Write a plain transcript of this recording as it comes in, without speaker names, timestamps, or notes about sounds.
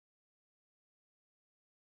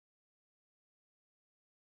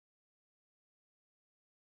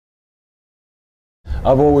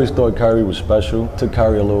I've always thought Kyrie was special. It took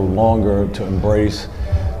Kyrie a little longer to embrace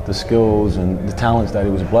the skills and the talents that he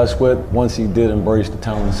was blessed with. Once he did embrace the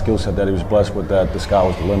talent and skill set that he was blessed with, that the sky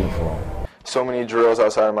was the limit for him. So many drills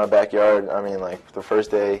outside of my backyard. I mean, like the first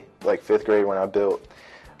day, like 5th grade when I built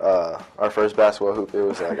our first basketball hoop, it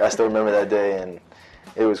was like, I still remember that day, and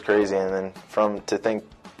it was crazy. And then to think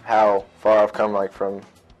how far I've come, like from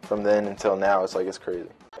then until now, it's like, it's crazy.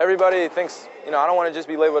 Everybody thinks, I don't want to just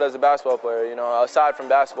be labeled as a basketball player, aside from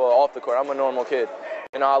basketball, off the court, I'm a normal kid.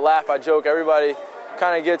 I laugh, I joke, everybody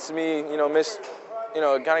kind of gets me, kind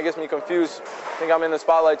of gets me confused. I think I'm in the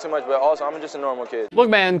spotlight too much, but also I'm just a normal kid. Look,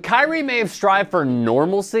 man, Kyrie may have strived for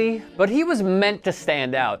normalcy, but he was meant to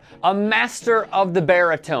stand out. A master of the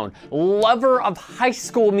baritone, lover of High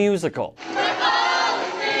School Musical.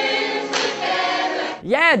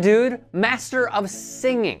 Yeah, dude, master of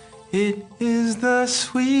singing. It is the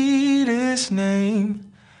sweetest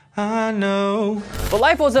name I know. But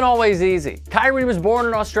life wasn't always easy. Kyrie was born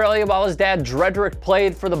in Australia while his dad Dredrick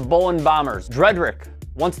played for the Bullen Bombers. Dredrick,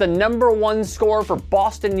 once the #1 scorer for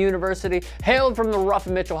Boston University, hailed from the Rough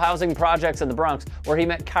Mitchell housing projects in the Bronx, where he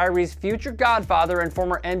met Kyrie's future godfather and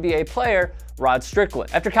former NBA player, Rod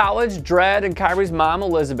Strickland. After college, Dred and Kyrie's mom,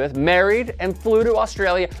 Elizabeth, married and flew to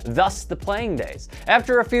Australia, thus the playing days.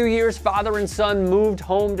 After a few years, father and son moved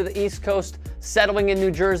home to the East Coast, settling in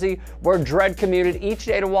New Jersey, where Dred commuted each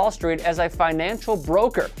day to Wall Street as a financial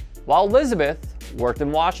broker, while Elizabeth worked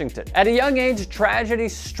in Washington. At a young age, tragedy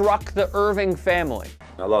struck the Irving family.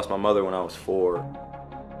 I lost my mother when I was 4.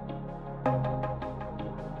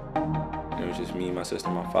 It was just me, my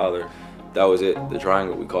sister, my father. That was it, the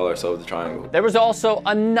triangle. We call ourselves the triangle. There was also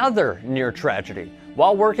another near tragedy.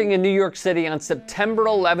 While working in New York City on September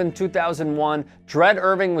 11, 2001, Dred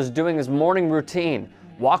Irving was doing his morning routine,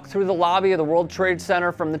 walked through the lobby of the World Trade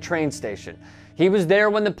Center from the train station. He was there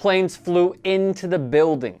when the planes flew into the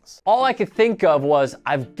buildings. All I could think of was,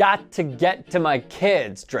 I've got to get to my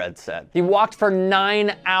kids, Dred said. He walked for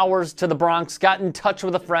 9 hours to the Bronx, got in touch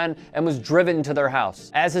with a friend, and was driven to their house.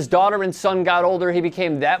 As his daughter and son got older, he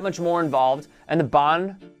became that much more involved, and the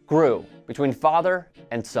bond grew between father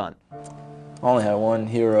and son. I only had one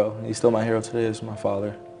hero. He's still my hero today. Is my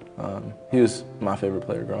father. He was my favorite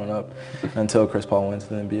player growing up until Chris Paul went to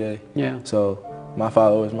the NBA. Yeah. So my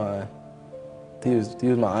father was he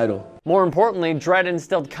was my idol. More importantly, Dred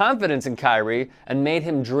instilled confidence in Kyrie and made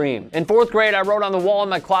him dream. In 4th grade, I wrote on the wall in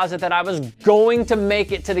my closet that I was going to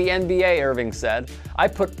make it to the NBA, Irving said. I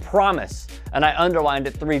put promise, and I underlined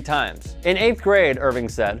it 3 times. In 8th grade, Irving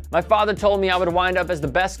said, my father told me I would wind up as the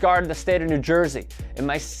best guard in the state of New Jersey. In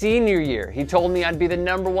my senior year, he told me I'd be the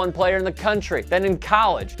 #1 player in the country. Then in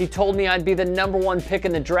college, he told me I'd be the #1 pick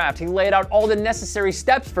in the draft. He laid out all the necessary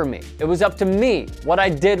steps for me. It was up to me what I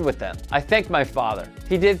did with them. I thank my father.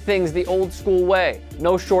 He did things the old school way.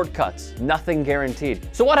 No shortcuts, nothing guaranteed.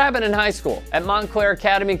 So what happened in high school? At Montclair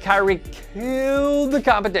Academy, Kyrie killed the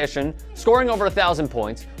competition, scoring over 1,000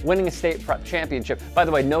 points, winning a state prep championship. By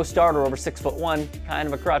the way, no starter over 6'1", kind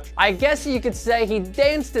of a crutch. I guess you could say he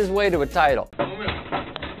danced his way to a title.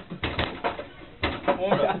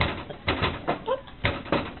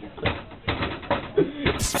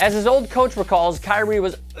 As his old coach recalls, Kyrie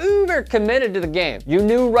was uber committed to the game. You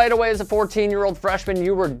knew right away as a 14-year-old freshman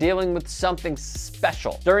you were dealing with something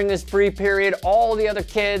special. During this free period, all the other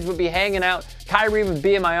kids would be hanging out. Kyrie would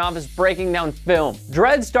be in my office breaking down film.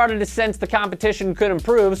 Dred started to sense the competition could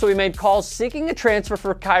improve, so he made calls seeking a transfer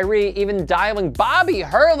for Kyrie, even dialing Bobby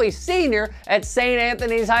Hurley Sr. at St.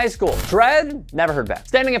 Anthony's High School. Dred never heard back.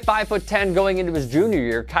 Standing at 5'10" going into his junior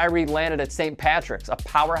year, Kyrie landed at St. Patrick's, a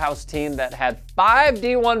powerhouse team that had 5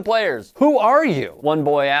 D1 players. Who are you? One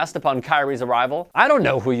boy asked upon Kyrie's arrival. I don't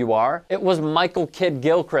know who you are. It was Michael Kidd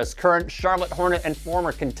Gilchrist, current Charlotte Hornet and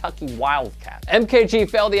former Kentucky Wildcat. MKG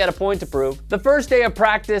felt he had a point to prove. The first day of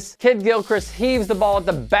practice, Kidd Gilchrist heaves the ball at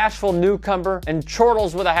the bashful newcomer and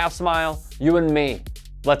chortles with a half smile, "You and me.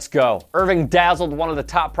 Let's go." Irving dazzled one of the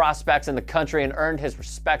top prospects in the country and earned his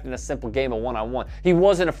respect in a simple game of one-on-one. He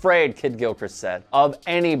wasn't afraid, Kidd Gilchrist said, of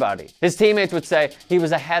anybody. His teammates would say he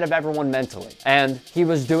was ahead of everyone mentally, and he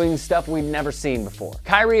was doing stuff we'd never seen before.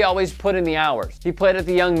 Kyrie always put in the hours. He played at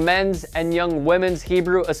the Young Men's and Young Women's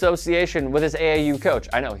Hebrew Association with his AAU coach,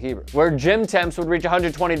 I know Hebrew, where gym temps would reach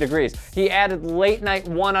 120 degrees. He added late-night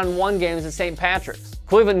one-on-one games at St. Patrick's.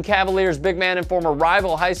 Cleveland Cavaliers big man and former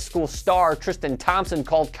rival high school star Tristan Thompson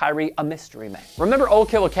called Kyrie a mystery man. Remember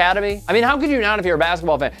Oak Hill Academy? I mean, how could you not if you're a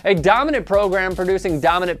basketball fan? A dominant program producing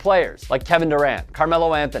dominant players like Kevin Durant,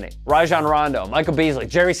 Carmelo Anthony, Rajon Rondo, Michael Beasley,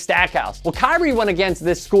 Jerry Stackhouse. Well, Kyrie went against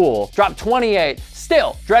this school, dropped 28.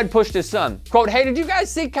 Still, Dred pushed his son. Quote, "Hey, did you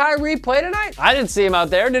guys see Kyrie play tonight? I didn't see him out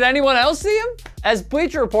there. Did anyone else see him?" As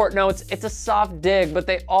Bleacher Report notes, it's a soft dig, but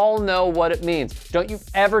they all know what it means. Don't you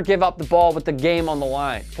ever give up the ball with the game on the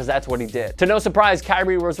line, because that's what he did. To no surprise,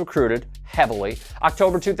 Kyrie was recruited heavily.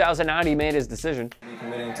 October 2009, he made his decision. Be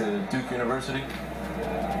committing to Duke University.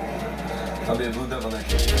 I'll be a Blue Devil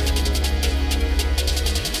next year.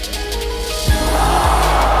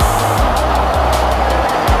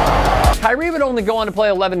 Kyrie would only go on to play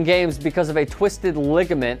 11 games because of a twisted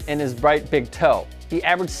ligament in his right big toe. He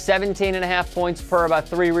averaged 17.5 points per, about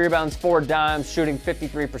 3 rebounds, 4 dimes, shooting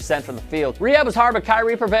 53% from the field. Rehab was hard, but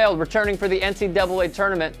Kyrie prevailed, returning for the NCAA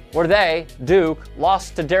tournament, where they, Duke,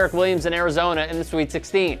 lost to Derek Williams in Arizona in the Sweet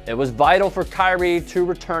 16. It was vital for Kyrie to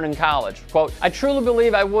return in college. Quote, "I truly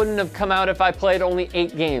believe I wouldn't have come out if I played only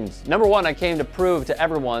 8 games. Number one, I came to prove to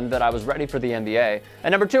everyone that I was ready for the NBA.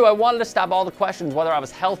 And number two, I wanted to stop all the questions whether I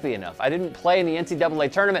was healthy enough. I didn't play in the NCAA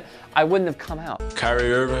tournament, I wouldn't have come out."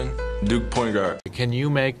 Kyrie Irvin, Duke point guard. Can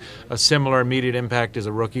you make a similar immediate impact as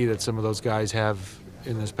a rookie that some of those guys have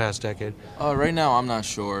in this past decade? Right now, I'm not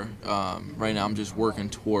sure. Right now, I'm just working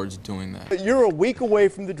towards doing that. You're a week away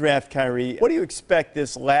from the draft, Kyrie. What do you expect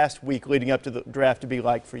this last week leading up to the draft to be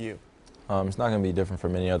like for you? It's not going to be different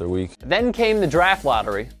from any other week. Then came the draft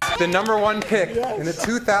lottery. The #1 pick in the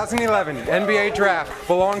 2011 NBA draft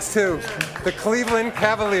belongs to the Cleveland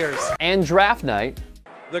Cavaliers. And draft night.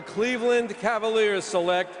 The Cleveland Cavaliers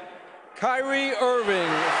select Kyrie Irving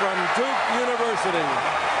from Duke University.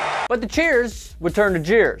 But the cheers would turn to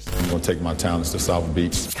jeers. I'm going to take my talents to South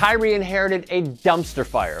Beach. Kyrie inherited a dumpster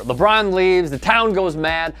fire. LeBron leaves, the town goes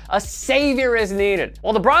mad, a savior is needed.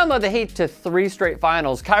 While LeBron led the Heat to 3 straight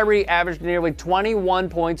finals, Kyrie averaged nearly 21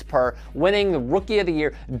 points per, winning the Rookie of the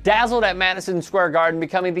Year, dazzled at Madison Square Garden,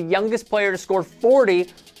 becoming the youngest player to score 40,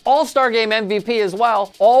 All-Star Game MVP as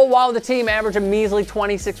well, all while the team averaged a measly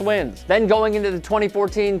 26 wins. Then going into the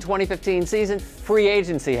 2014-2015 season, free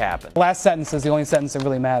agency happened. The last sentence is the only sentence that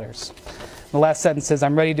really matters. The last sentence is,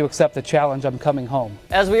 "I'm ready to accept the challenge, I'm coming home."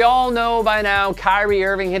 As we all know by now, Kyrie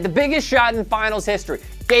Irving hit the biggest shot in finals history.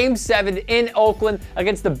 Game 7 in Oakland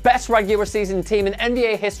against the best regular season team in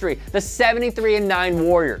NBA history, the 73-9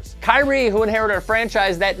 Warriors. Kyrie, who inherited a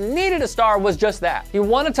franchise that needed a star, was just that. He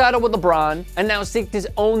won a title with LeBron and now seeked his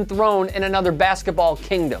own throne in another basketball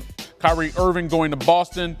kingdom. Kyrie Irving going to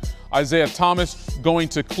Boston, Isaiah Thomas going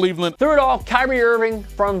to Cleveland. Through it all, Kyrie Irving,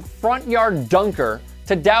 from front yard dunker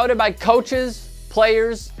to doubted by coaches,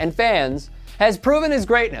 players, and fans, has proven his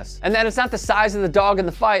greatness, and that it's not the size of the dog in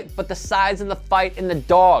the fight, but the size of the fight in the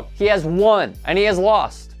dog. He has won, and he has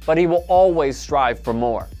lost, but he will always strive for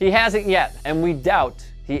more. He hasn't yet, and we doubt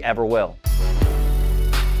he ever will.